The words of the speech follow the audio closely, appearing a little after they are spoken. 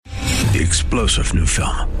The explosive new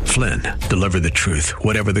film, Flynn, deliver the truth,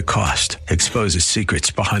 whatever the cost. Exposes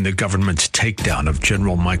secrets behind the government's takedown of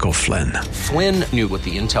General Michael Flynn. Flynn knew what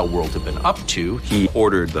the intel world had been up to. He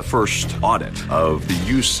ordered the first audit of the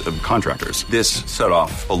use of contractors. This set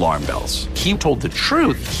off alarm bells. He told the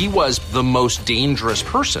truth. He was the most dangerous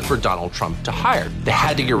person for Donald Trump to hire. They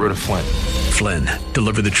had to get rid of Flynn. Flynn,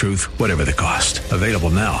 deliver the truth, whatever the cost. Available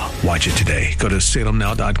now. Watch it today. Go to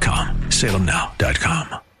salemnow.com.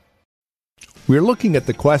 salemnow.com. We're looking at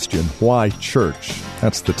the question, why church?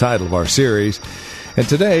 That's the title of our series. And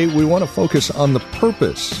today we want to focus on the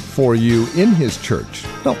purpose for you in His church.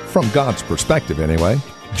 Well, from God's perspective anyway.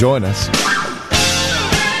 Join us.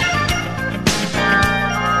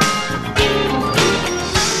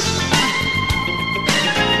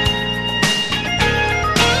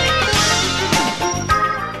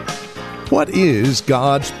 What is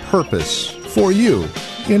God's purpose for you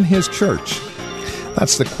in His church?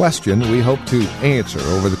 That's the question we hope to answer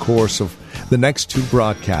over the course of the next two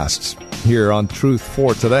broadcasts here on Truth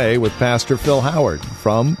for Today with Pastor Phil Howard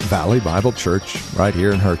from Valley Bible Church right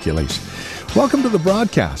here in Hercules. Welcome to the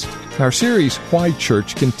broadcast. Our series, Why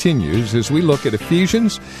Church, continues as we look at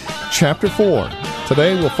Ephesians chapter 4.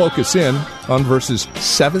 Today we'll focus in on verses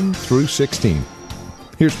 7 through 16.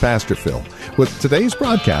 Here's Pastor Phil with today's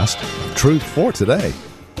broadcast, Truth for Today.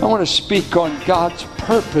 I want to speak on God's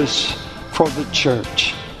purpose for the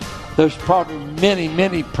church. There's probably many,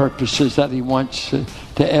 many purposes that He wants to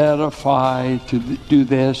edify, to do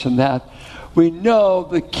this and that. We know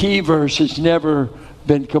the key verse has never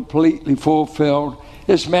been completely fulfilled.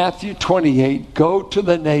 It's Matthew 28. Go to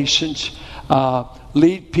the nations,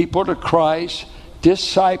 lead people to Christ,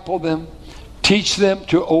 disciple them, teach them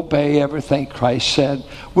to obey everything Christ said.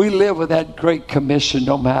 We live with that great commission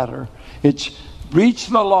no matter. It's reach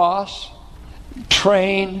the lost,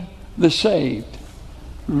 train the saved.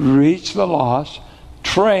 Reach the lost,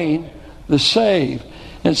 train the saved.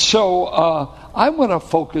 And so I want to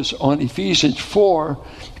focus on Ephesians 4,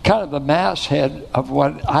 kind of the masthead of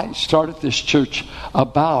what I started this church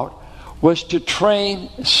about, was to train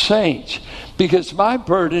saints. Because my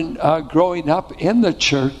burden growing up in the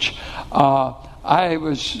church, I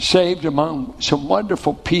was saved among some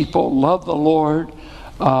wonderful people, loved the Lord.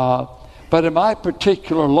 But in my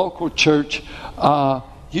particular local church,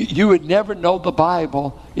 you would never know the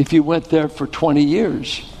Bible if you went there for 20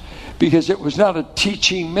 years. Because it was not a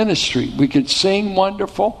teaching ministry. We could sing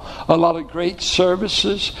wonderful, a lot of great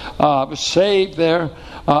services. I was saved there.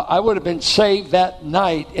 I would have been saved that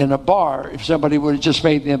night in a bar if somebody would have just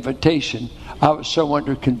made the invitation. I was so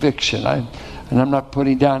under conviction. And I'm not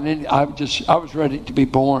putting down any. I was ready to be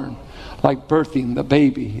born, like birthing the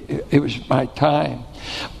baby. It was my time.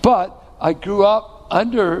 But I grew up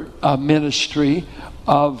under a ministry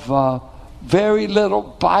of very little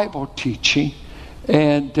Bible teaching.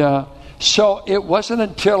 And so it wasn't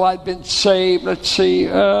until I'd been saved,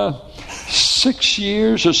 6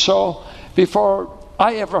 years or so, before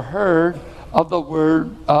I ever heard of the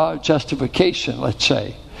word justification, let's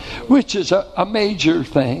say, which is a major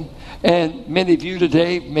thing. And many of you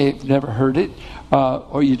today may have never heard it,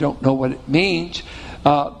 or you don't know what it means.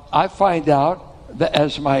 I find out that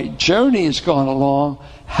as my journey has gone along,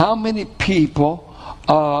 how many people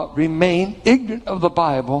remain ignorant of the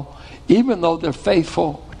Bible, even though they're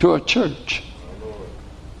faithful to a church.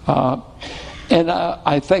 And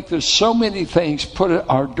I think there's so many things put at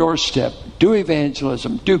our doorstep. Do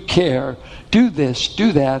evangelism, do care, do this,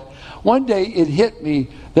 do that. One day it hit me,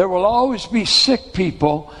 there will always be sick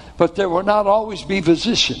people, but there will not always be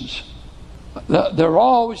physicians. There will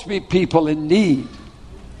always be people in need.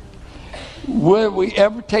 Will we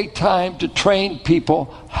ever take time to train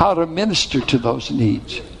people how to minister to those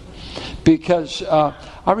needs? Because I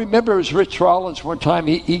remember it was Rich Rollins one time,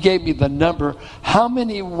 he gave me the number, how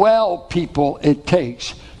many well people it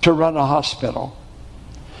takes to run a hospital.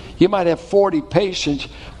 You might have 40 patients,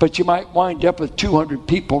 but you might wind up with 200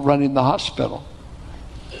 people running the hospital.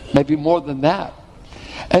 Maybe more than that.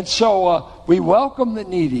 And so we welcome the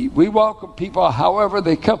needy. We welcome people however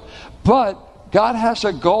they come. But God has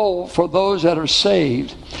a goal for those that are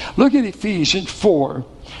saved. Look at Ephesians 4.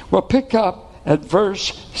 We'll pick up at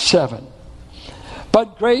verse 7.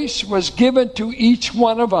 But grace was given to each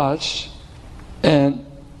one of us. And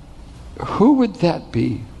who would that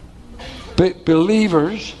be?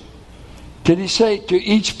 Believers. Did he say to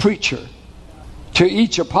each preacher? To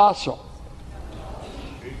each apostle?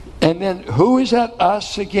 And then who is that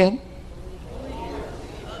us again?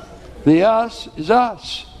 The us is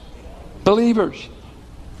us. Believers.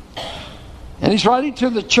 And he's writing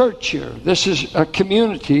to the church here. This is a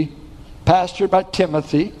community pastored by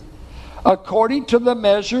Timothy. according to the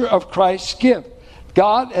measure of Christ's gift.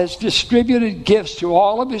 God has distributed gifts to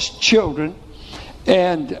all of His children,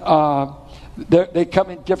 and they come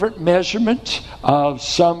in different measurements.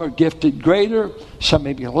 Some are gifted greater, some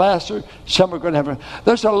maybe lesser, some are going to have...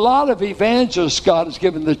 There's a lot of evangelists God has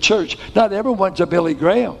given the church. Not everyone's a Billy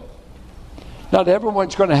Graham. Not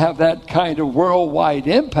everyone's going to have that kind of worldwide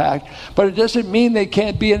impact, but it doesn't mean they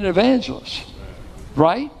can't be an evangelist.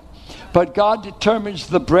 Right? But God determines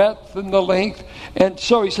the breadth and the length. And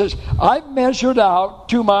so He says, I've measured out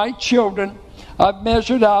to my children, I've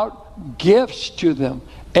measured out gifts to them.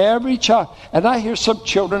 Every child. And I hear some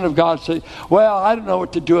children of God say, well, I don't know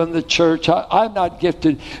what to do in the church. I'm not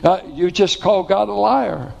gifted. You just call God a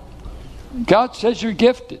liar. God says you're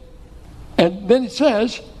gifted. And then it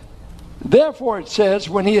says, therefore it says,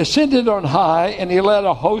 when He ascended on high and He led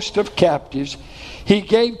a host of captives, He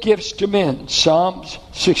gave gifts to men. Psalms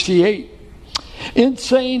 68. In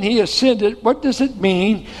saying He ascended, what does it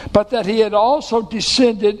mean? But that He had also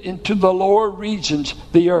descended into the lower regions,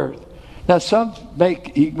 the earth. Now some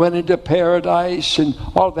He went into paradise and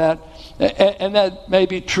all that, and that may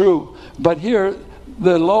be true. But here,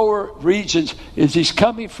 the lower regions, is He's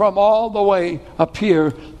coming from all the way up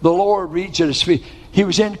here, the lower regions. He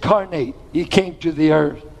was incarnate. He came to the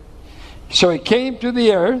earth. So He came to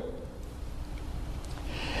the earth.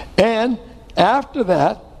 And after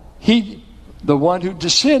that, the one who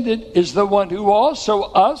descended is the one who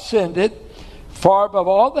also ascended far above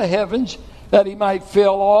all the heavens, that He might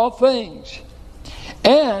fill all things.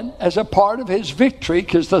 And as a part of His victory,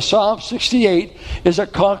 because the Psalm 68 is a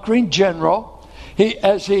conquering general,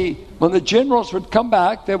 when the generals would come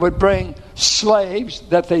back, they would bring slaves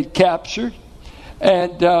that they'd captured,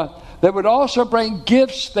 and they would also bring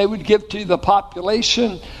gifts they would give to the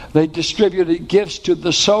population. They distributed gifts to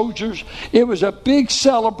the soldiers. It was a big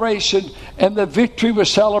celebration, and the victory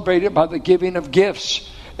was celebrated by the giving of gifts.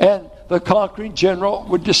 And the conquering general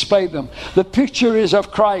would display them. The picture is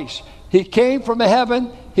of Christ. He came from the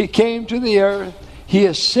heaven. He came to the earth. He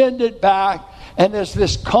ascended back. And as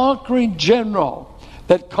this conquering general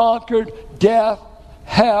that conquered death,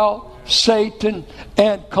 hell, Satan,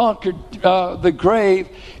 and conquered the grave,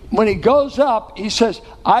 when He goes up, He says,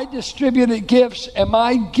 I distributed gifts, and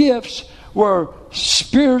my gifts were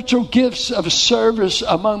spiritual gifts of service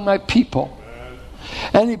among my people.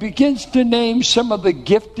 And He begins to name some of the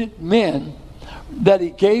gifted men that He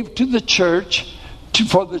gave to the church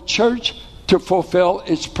for the church to fulfill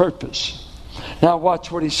its purpose. Now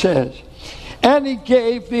watch what He says. And He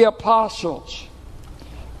gave the apostles,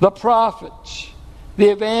 the prophets, the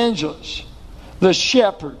evangelists, the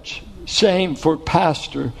shepherds, same for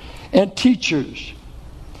pastor, and teachers.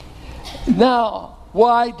 Now,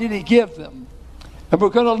 why did He give them? And we're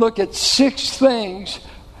going to look at 6 things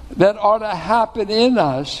that ought to happen in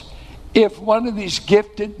us if one of these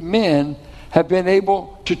gifted men have been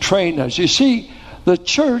able to train us. You see, the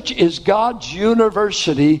church is God's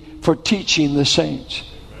university for teaching the saints.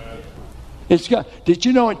 It's God. Did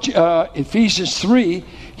you know in Ephesians 3,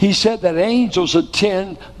 He said that angels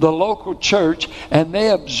attend the local church and they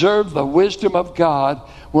observe the wisdom of God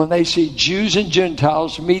when they see Jews and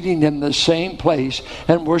Gentiles meeting in the same place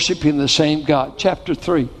and worshiping the same God. Chapter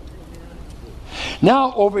 3.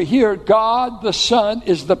 Now over here, God the Son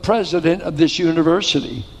is the president of this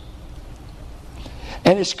university.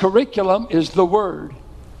 And His curriculum is the Word.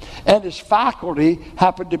 And His faculty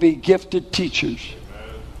happen to be gifted teachers.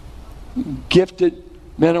 Gifted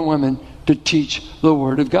men and women to teach the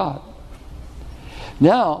Word of God.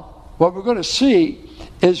 Now, what we're going to see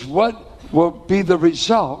is what will be the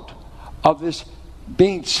result of this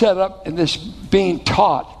being set up and this being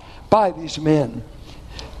taught by these men.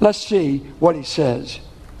 Let's see what He says.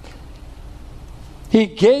 He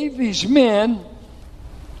gave these men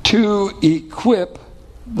to equip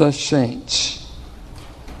the saints.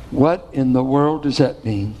 What in the world does that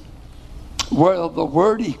mean? Well, the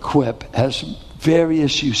word equip has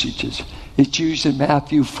various usages. It's used in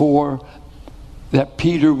Matthew 4 that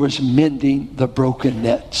Peter was mending the broken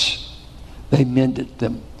nets. They mended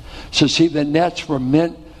them. So see, the nets were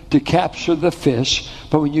meant to capture the fish,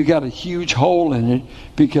 but when you got a huge hole in it,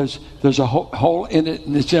 because there's a hole in it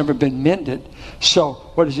and it's never been mended, so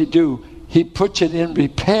what does He do? He puts it in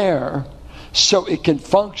repair so it can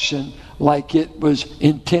function like it was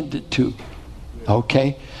intended to.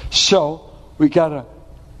 Okay? So we got to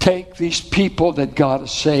take these people that God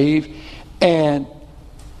has saved and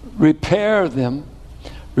repair them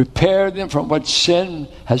from what sin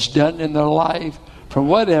has done in their life, from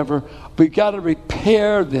whatever. We got to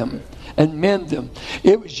repair them and mend them.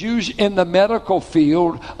 It was used in the medical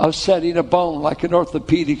field of setting a bone, like an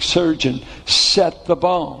orthopedic surgeon set the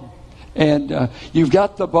bone. And you've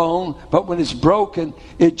got the bone, but when it's broken,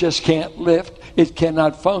 it just can't lift. It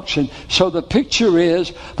cannot function. So the picture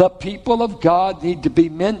is the people of God need to be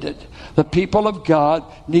mended. The people of God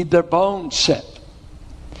need their bones set.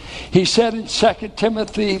 He said in 2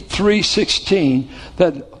 Timothy 3:16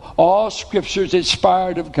 that all Scripture is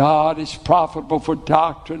inspired of God, is profitable for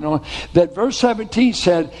doctrine. That verse 17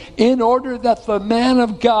 said, in order that the man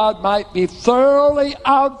of God might be thoroughly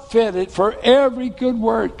outfitted for every good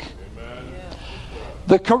work.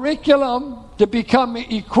 The curriculum to become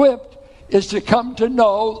equipped is to come to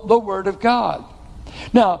know the Word of God.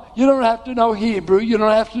 Now, you don't have to know Hebrew, you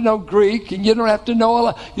don't have to know Greek, and you don't have to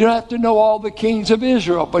know all the kings of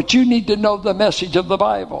Israel, but you need to know the message of the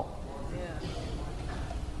Bible.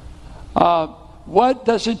 What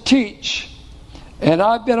does it teach? And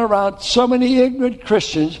I've been around so many ignorant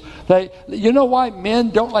Christians. You know why men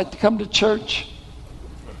don't like to come to church?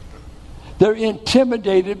 They're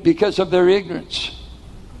intimidated because of their ignorance.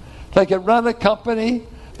 They can run a company.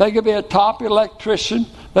 They can be a top electrician.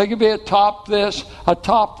 They can be a top this, a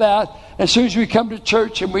top that. As soon as we come to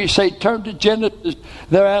church and we say, turn to Genesis,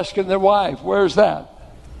 they're asking their wife, where's that?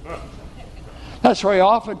 That's why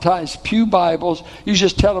oftentimes Pew Bibles, you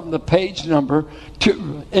just tell them the page number.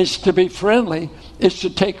 Is to be friendly. It's to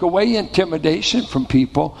take away intimidation from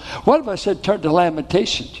people. What if I said turn to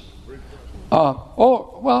Lamentations?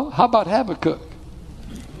 How about Habakkuk?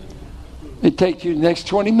 It takes you the next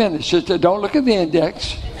 20 minutes. Just don't look at the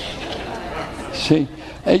index. See,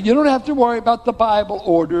 you don't have to worry about the Bible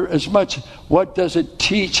order as much. What does it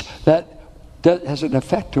teach that has an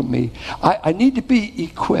effect on me? I need to be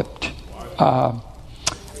equipped.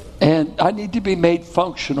 And I need to be made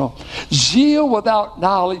functional. Zeal without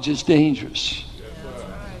knowledge is dangerous.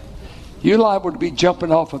 You're liable to be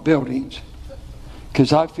jumping off of buildings.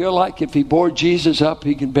 Because I feel like if he bore Jesus up,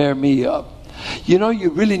 he can bear me up. You know,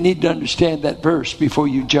 you really need to understand that verse before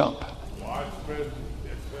you jump.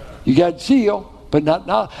 You got zeal, but not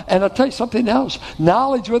knowledge. And I'll tell you something else.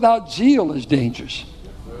 Knowledge without zeal is dangerous.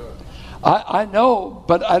 I know,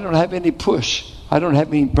 but I don't have any push. I don't have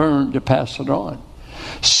any burn to pass it on.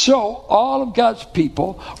 So all of God's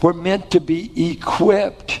people were meant to be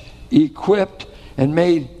equipped and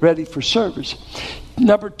made ready for service.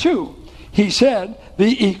 Number 2, he said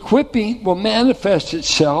the equipping will manifest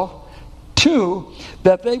itself. 2,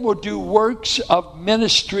 that they will do works of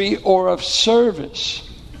ministry or of service.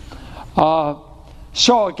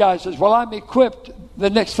 So a guy says, well, I'm equipped. The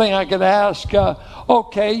next thing I can ask,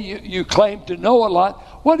 okay, you claim to know a lot.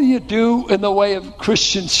 What do you do in the way of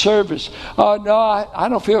Christian service? No, I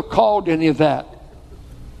don't feel called to any of that.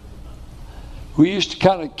 We used to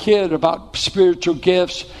kind of kid about spiritual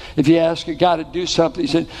gifts. If you ask a guy to do something, he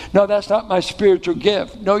said, no, that's not my spiritual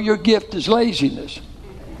gift. No, your gift is laziness.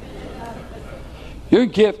 Your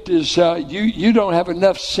gift is you don't have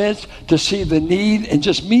enough sense to see the need and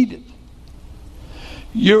just meet it.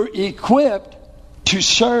 You're equipped to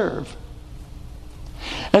serve.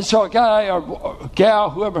 And so a guy or gal,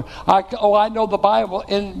 whoever, I know the Bible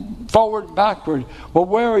in forward and backward. Well,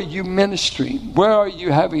 where are you ministering? Where are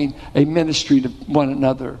you having a ministry to one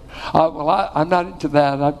another? I'm not into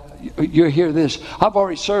that. You hear this. I've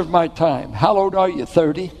already served my time. How old are you,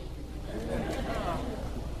 30?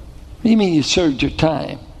 What do you mean you served your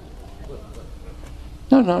time?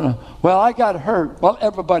 No. Well, I got hurt. Well,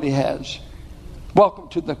 everybody has. Welcome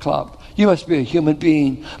to the club. You must be a human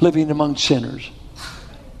being living among sinners.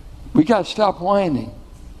 We got to stop whining.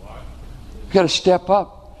 We got to step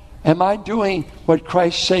up. Am I doing what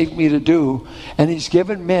Christ saved me to do? And He's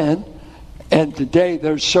given men, and today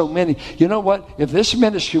there's so many. You know what? If this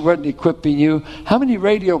ministry wasn't equipping you, how many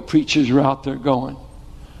radio preachers are out there going?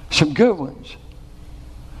 Some good ones.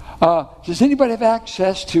 Does anybody have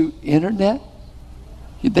access to internet?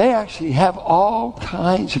 They actually have all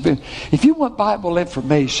kinds of it. If you want Bible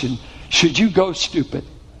information, should you go stupid?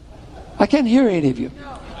 I can't hear any of you.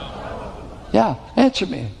 Yeah, answer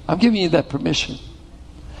me. I'm giving you that permission.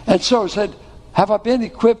 And so it said, have I been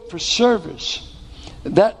equipped for service?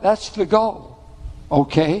 That's the goal.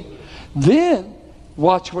 Okay? Then,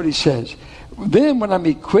 watch what he says. Then when I'm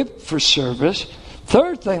equipped for service,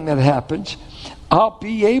 third thing that happens, I'll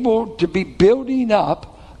be able to be building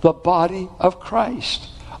up the body of Christ.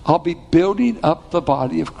 I'll be building up the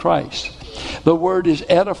body of Christ. The word is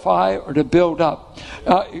edify or to build up.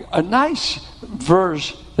 A nice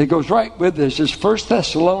verse that goes right with this is 1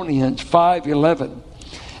 Thessalonians 5:11.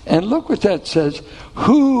 And look what that says.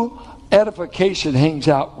 Who edification hangs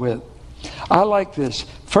out with. I like this.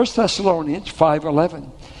 1 Thessalonians 5:11.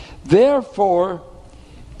 Therefore,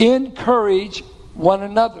 encourage one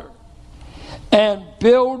another and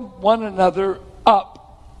build one another up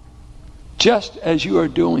just as you are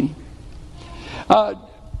doing.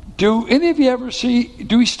 Do any of you ever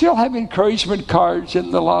do we still have encouragement cards in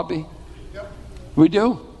the lobby? Yep. We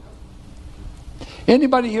do?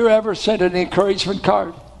 Anybody here ever sent an encouragement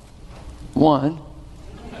card? 1,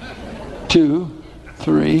 2,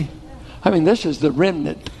 3. I mean, this is the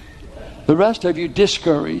remnant. The rest of you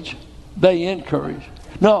discourage. They encourage.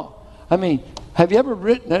 No, I mean, have you ever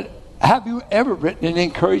written an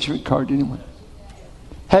encouragement card to anyone?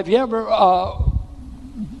 Have you ever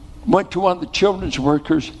went to one of the children's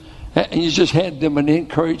workers and you just handed them an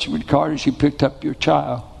encouragement card as you picked up your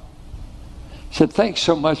child? Said, thanks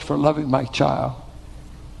so much for loving my child.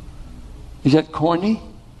 Is that corny?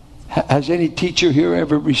 Has any teacher here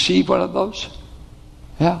ever received one of those?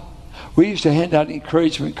 Yeah. We used to hand out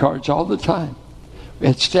encouragement cards all the time.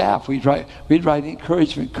 At staff, we'd write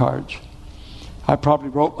encouragement cards. I probably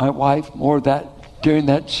wrote my wife more of that during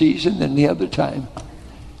that season than the other time.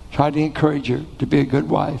 Tried to encourage her to be a good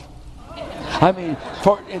wife. I mean,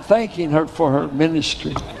 in thanking her for her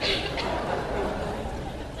ministry.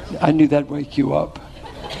 I knew that'd wake you up.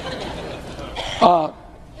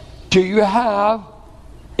 Do you have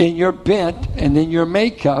in your bent and in your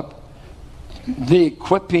makeup the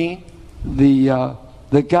equipping,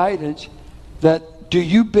 the guidance that do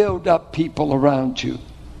you build up people around you?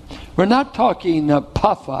 We're not talking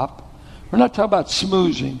puff up. We're not talking about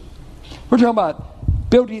smoozing. We're talking about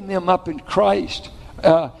building them up in Christ.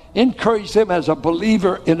 Encourage them as a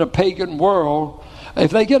believer in a pagan world.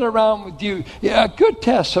 If they get around with you, a good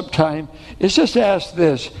test sometime is just ask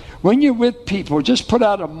this. When you're with people, just put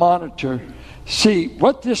out a monitor. See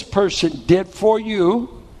what this person did for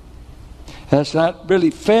you. That's not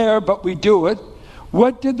really fair, but we do it.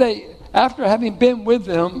 What did they, after having been with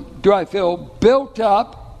them, do I feel built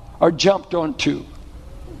up or jumped onto?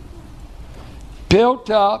 Built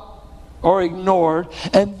up or ignored.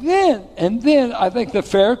 And then I think the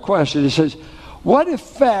fair question is, what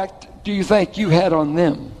effect do you think you had on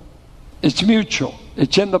them? It's mutual.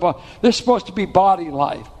 It's in the body. This is supposed to be body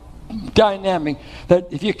life. Dynamic.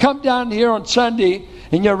 That if you come down here on Sunday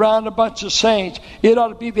and you're around a bunch of saints, it ought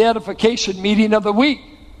to be the edification meeting of the week.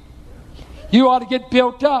 You ought to get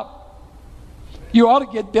built up. You ought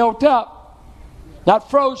to get built up, not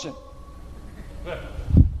frozen.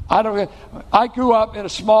 I grew up in a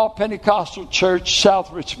small Pentecostal church,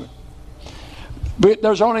 South Richmond.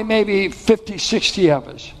 There's only maybe 50, 60 of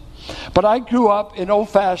us. But I grew up in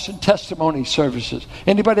old-fashioned testimony services.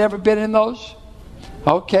 Anybody ever been in those?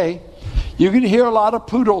 Okay. You can hear a lot of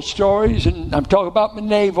poodle stories, and I'm talking about my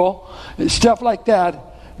navel and stuff like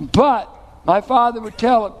that. But my father would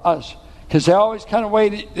tell us, because they always kind of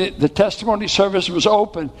waited, the testimony service was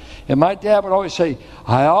open, and my dad would always say,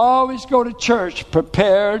 I always go to church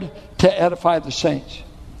prepared to edify the saints.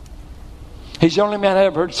 He's the only man I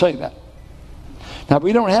ever heard say that. Now,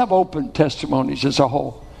 we don't have open testimonies as a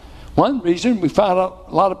whole. One reason we found out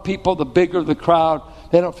a lot of people, the bigger the crowd,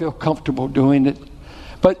 they don't feel comfortable doing it.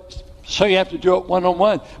 But so you have to do it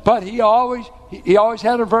one-on-one. But he always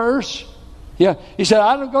had a verse. Yeah, he said,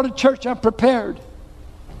 I don't go to church, I'm prepared.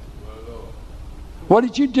 What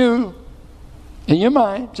did you do in your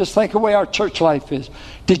mind? Just think of the way our church life is.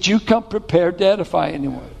 Did you come prepared to edify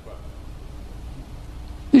anyone?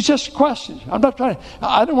 It's just questions. I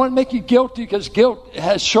don't want to make you guilty, because guilt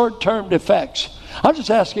has short-term effects. I'm just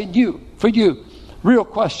asking you, for you, real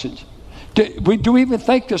questions. Do we even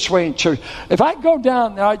think this way in church? If I go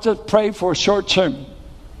down there, I just pray for a short sermon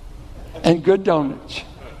and good donuts.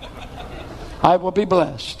 I will be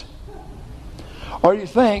blessed. Or you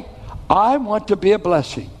think, I want to be a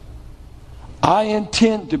blessing. I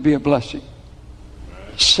intend to be a blessing.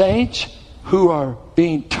 Saints who are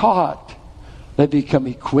being taught, they become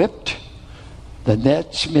equipped. The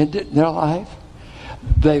net's mended in their life.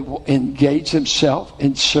 They will engage themselves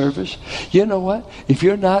in service. You know what? If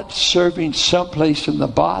you're not serving someplace in the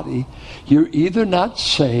body, you're either not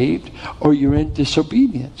saved or you're in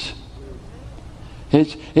disobedience.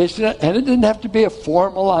 It's not, and it didn't have to be a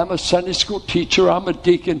formal, I'm a Sunday school teacher, I'm a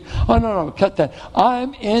deacon. Oh, no, cut that.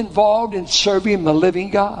 I'm involved in serving the living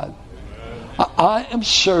God. I am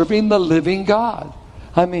serving the living God.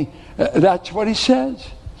 I mean, that's what he says.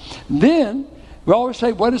 Then, we always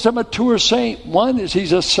say, what is a mature saint? One is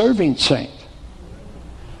he's a serving saint.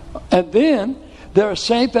 And then, they're a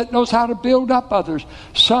saint that knows how to build up others.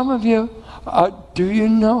 Some of you, do you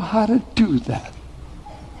know how to do that?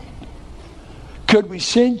 Could we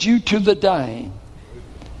send you to the dying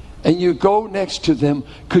and you go next to them?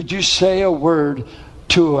 Could you say a word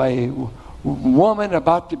to a woman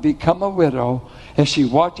about to become a widow as she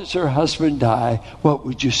watches her husband die? What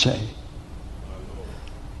would you say?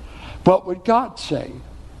 What would God say?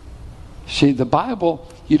 See, the Bible,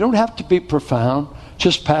 you don't have to be profound.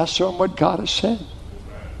 Just pass on what God has said.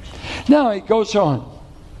 Now, he goes on.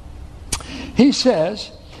 He says,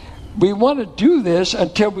 we want to do this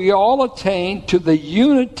until we all attain to the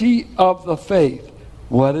unity of the faith.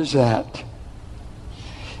 What is that?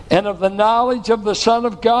 And of the knowledge of the Son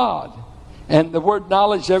of God. And the word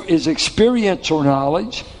knowledge there is experiential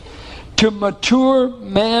knowledge. To mature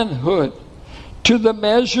manhood. To the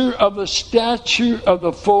measure of the stature of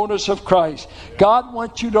the fullness of Christ. God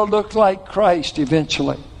wants you to look like Christ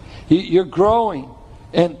eventually. You're growing.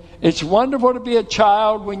 And it's wonderful to be a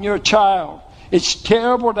child when you're a child. It's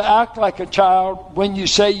terrible to act like a child when you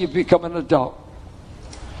say you've become an adult.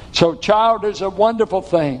 So child is a wonderful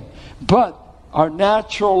thing. But our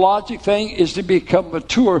natural logic thing is to become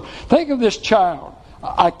mature. Think of this child.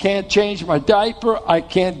 I can't change my diaper. I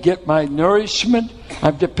can't get my nourishment.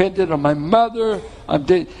 I'm dependent on my mother.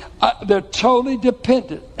 They're totally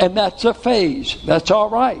dependent. And that's a phase. That's all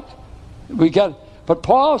right. But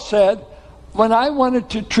Paul said, when I wanted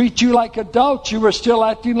to treat you like adults, you were still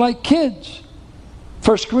acting like kids.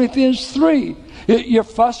 1 Corinthians 3. You're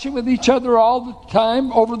fussing with each other all the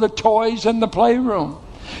time over the toys in the playroom.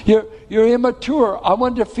 You're immature. I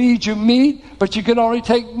wanted to feed you meat, but you can only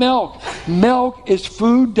take milk. Milk is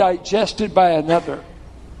food digested by another.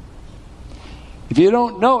 If you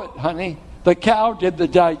don't know it, honey, the cow did the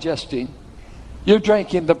digesting. You're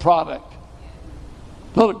drinking the product.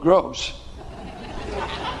 A little gross.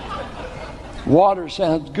 Water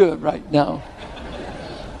sounds good right now.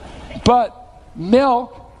 But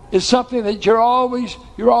milk is something that you're always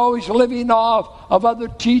living off of other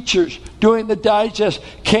teachers doing the digest.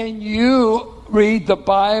 Can you read the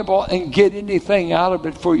Bible and get anything out of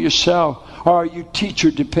it for yourself? Or are you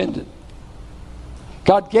teacher dependent?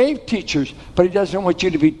 God gave teachers, but He doesn't want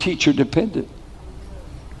you to be teacher dependent.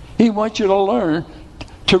 He wants you to learn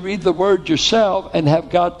to read the Word yourself and have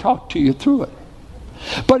God talk to you through it.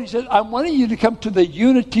 But He said, I wanted you to come to the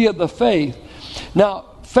unity of the faith. Now,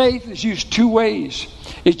 faith is used two ways.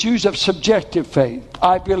 It's used of subjective faith.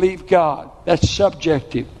 I believe God. That's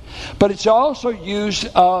subjective. But it's also used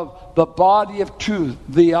of the body of truth,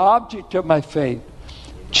 the object of my faith.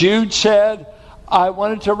 Jude said, I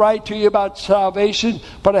wanted to write to you about salvation,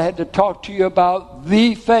 but I had to talk to you about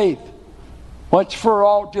the faith. Once for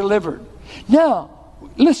all delivered. Now,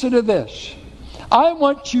 listen to this. I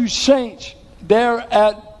want you saints there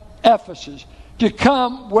at Ephesus to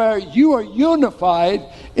come where you are unified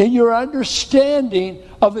in your understanding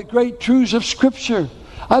of the great truths of Scripture.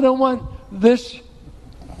 I don't want this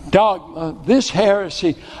dogma, this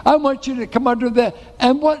heresy. I want you to come under that.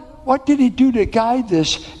 And what did he do to guide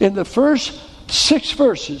this? In the first 6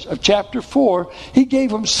 verses of chapter 4, he gave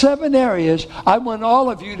them 7 areas I want all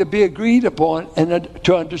of you to be agreed upon and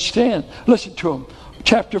to understand. Listen to him.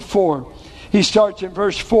 Chapter 4. He starts in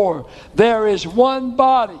verse 4. There is one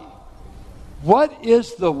body. What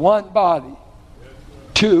is the one body?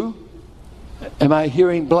 2. Am I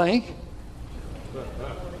hearing blank?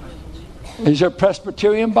 Is there a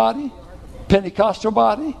Presbyterian body? Pentecostal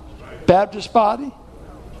body? Baptist body?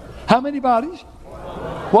 How many bodies?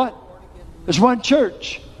 What? There's one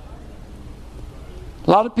church.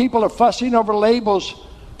 A lot of people are fussing over labels,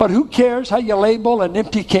 but who cares how you label an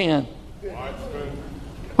empty can?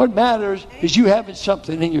 What matters is you having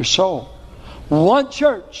something in your soul. One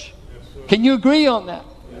church. Can you agree on that?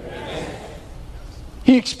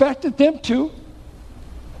 He expected them to.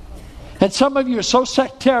 And some of you are so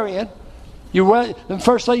sectarian. The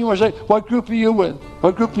first thing you want to say, what group are you with?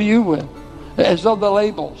 What group are you with? As though the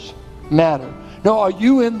labels matter. No, are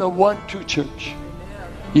you in the 1-2 church?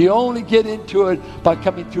 You only get into it by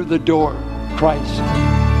coming through the door, Christ.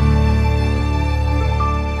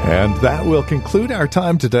 And that will conclude our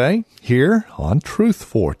time today here on Truth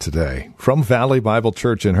for Today from Valley Bible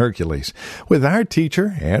Church in Hercules with our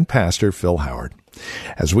teacher and pastor, Phil Howard.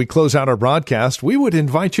 As we close out our broadcast, we would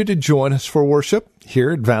invite you to join us for worship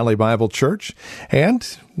here at Valley Bible Church,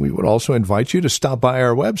 and we would also invite you to stop by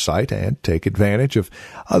our website and take advantage of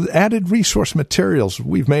added resource materials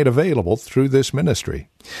we've made available through this ministry.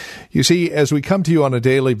 You see, as we come to you on a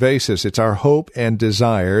daily basis, it's our hope and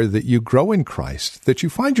desire that you grow in Christ, that you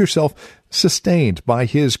find yourself sustained by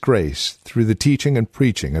His grace through the teaching and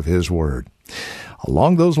preaching of His Word.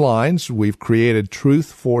 Along those lines, we've created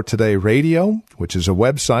Truth for Today Radio, which is a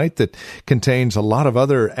website that contains a lot of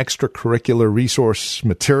other extracurricular resource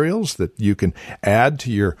materials that you can add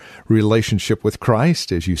to your relationship with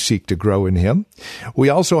Christ as you seek to grow in Him. We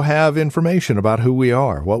also have information about who we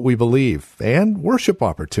are, what we believe, and worship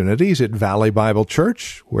opportunities at Valley Bible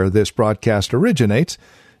Church, where this broadcast originates,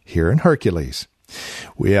 here in Hercules.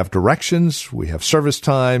 We have directions, we have service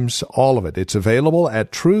times, all of it. It's available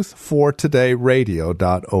at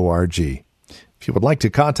truthfortodayradio.org. If you would like to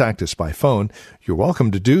contact us by phone, you're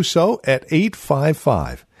welcome to do so at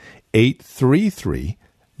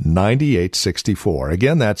 855-833-9864.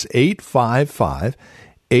 Again, that's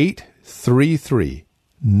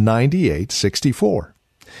 855-833-9864.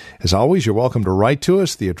 As always, you're welcome to write to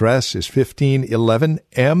us. The address is 1511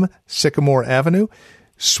 M Sycamore Avenue,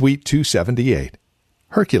 Suite 278,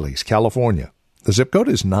 Hercules, California. The zip code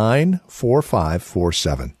is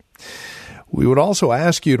 94547. We would also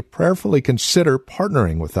ask you to prayerfully consider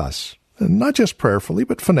partnering with us, and not just prayerfully,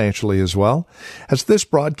 but financially as well, as this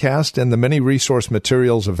broadcast and the many resource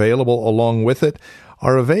materials available along with it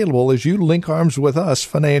are available as you link arms with us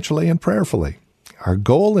financially and prayerfully. Our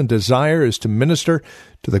goal and desire is to minister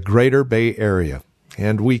to the greater Bay Area,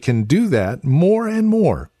 and we can do that more and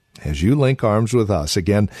more as you link arms with us,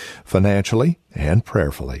 again, financially and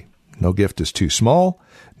prayerfully. No gift is too small,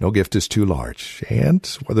 no gift is too large, and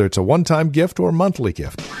whether it's a one-time gift or monthly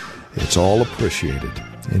gift, it's all appreciated,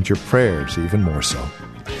 and your prayers even more so.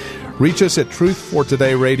 Reach us at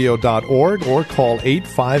truthfortodayradio.org or call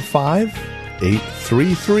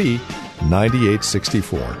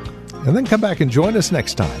 855-833-9864. And then come back and join us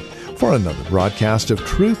next time for another broadcast of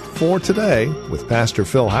Truth for Today with Pastor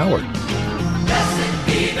Phil Howard. Blessed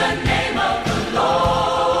be the name of the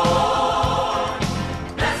Lord.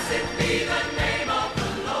 Blessed be the name of the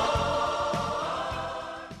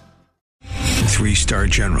Lord. 3-star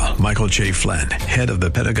General Michael J. Flynn, head of the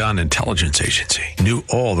Pentagon Intelligence Agency, knew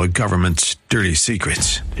all the government's dirty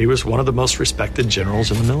secrets. He was one of the most respected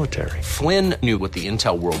generals in the military. Flynn knew what the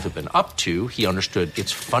intel world had been up to. He understood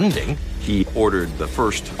its funding. He ordered the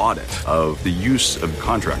first audit of the use of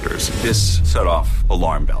contractors. This set off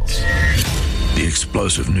alarm bells. The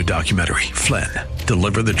explosive new documentary, Flynn,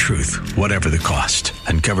 Deliver the Truth, Whatever the Cost,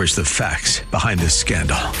 uncovers the facts behind this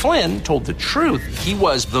scandal. Flynn told the truth. He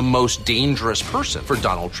was the most dangerous person for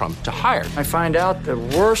Donald Trump to hire. I find out the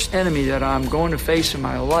worst enemy that I'm going to face in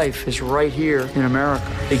my life is right here in America.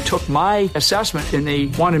 They took my assessment and they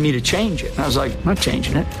wanted me to change it. And I was like, I'm not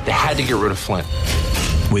changing it. They had to get rid of Flynn.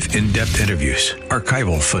 With in-depth interviews,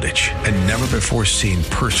 archival footage, and never-before-seen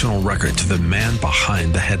personal records of the man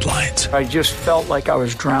behind the headlines. I just felt like I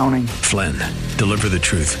was drowning. Flynn, Deliver the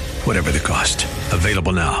Truth, Whatever the Cost.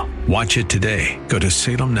 Available now. Watch it today. Go to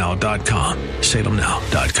salemnow.com.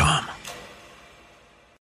 salemnow.com.